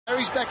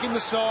Gary's back in the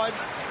side,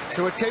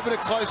 so we're keeping a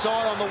close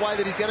eye on the way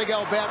that he's going to go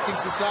about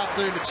things this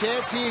afternoon. The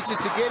chance here just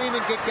to get in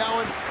and get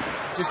going.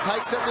 Just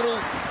takes that little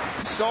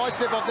side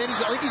step off. Then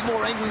I think he's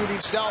more angry with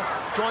himself,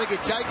 trying to get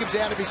Jacobs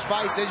out of his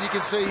face, as you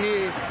can see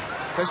here.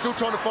 So still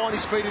trying to find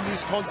his feet into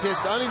this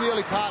contest. Only in the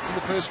early parts in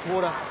the first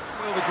quarter.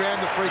 Middle of the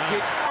ground, the free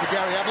kick to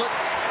Gary Ablett.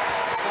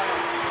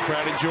 The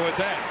crowd enjoyed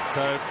that.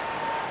 So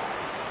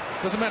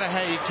doesn't matter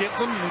how you get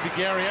them. If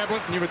you're Gary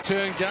Ablett in your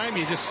return game,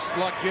 you just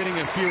like getting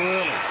a few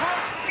early.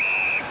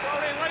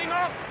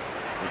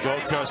 The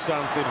Gold Coast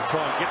Suns need to try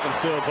and get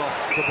themselves off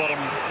the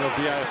bottom of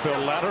the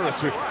AFL ladder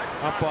as the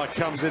umpire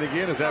comes in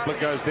again as Ablett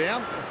goes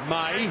down.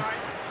 May,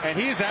 and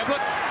here's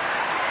Ablett.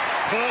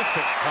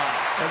 Perfect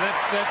pass. And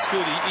that's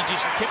good. He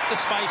just kept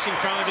the space in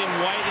front of him,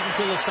 waited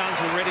until the Suns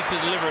were ready to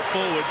deliver it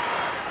forward.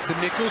 To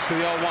Nichols for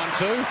the old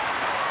 1-2.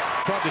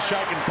 Tried to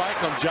shake and bake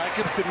on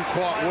Jacobs, didn't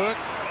quite work.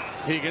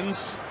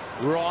 Higgins,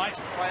 right,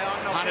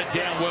 hunted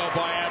down well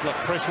by Ablett.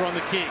 Pressure on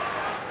the kick.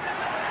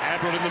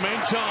 Ablett in the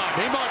meantime,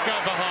 he might go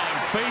for home.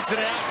 Feeds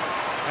it out.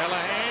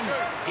 Allahan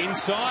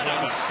inside,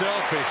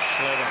 unselfish.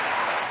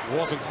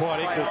 Wasn't quite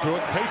equal to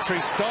it.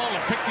 Petrie stole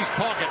and picked his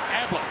pocket.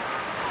 Ablett.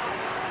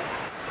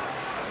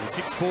 He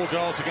kicked 4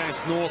 goals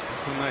against North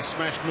when they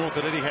smashed North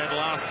at Etihad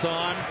last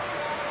time.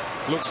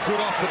 Looks good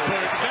off the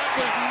boot. That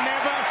was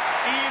never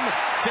in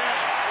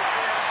doubt.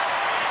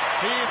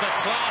 Here's a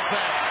class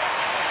act.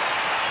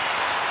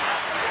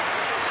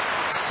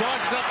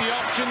 Sizes up the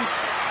options,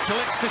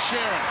 collects the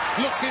Sharon,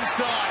 looks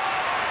inside,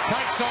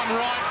 takes on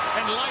right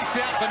and lace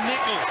out to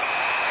Nichols.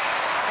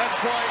 That's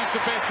why he's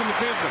the best in the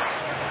business.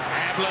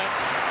 Ablett,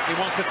 he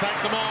wants to take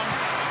them on.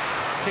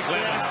 Kicks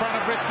it out in front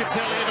of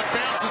Riscatelli. If it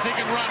bounces, he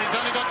can run. He's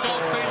only got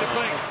Goldstein to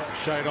beat.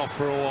 Shade off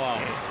for a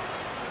while.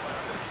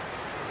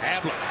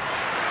 Ablett.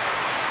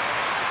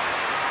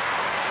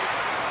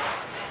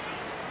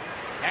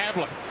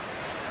 Ablett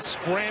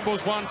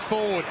scrambles one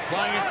forward,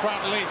 playing in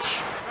front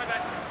Lynch.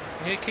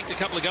 He kicked a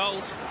couple of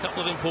goals, a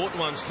couple of important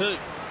ones too.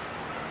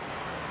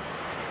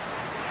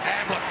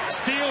 Ablett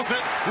steals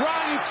it,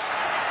 runs.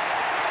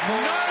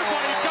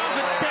 Nobody does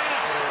it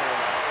better.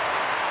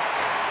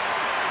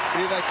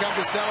 Here they come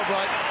to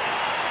celebrate.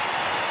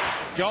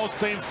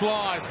 Goldstein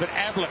flies, but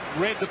Ablett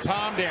read the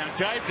palm down,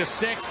 gave to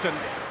Sexton.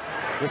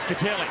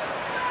 Riscatelli.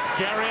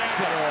 Gary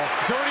Ablett.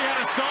 He's already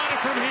had a sighter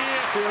from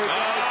here. Here it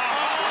goes.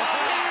 Oh,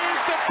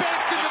 here's the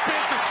best in the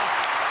business.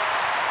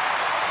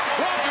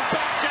 Welcome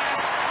back,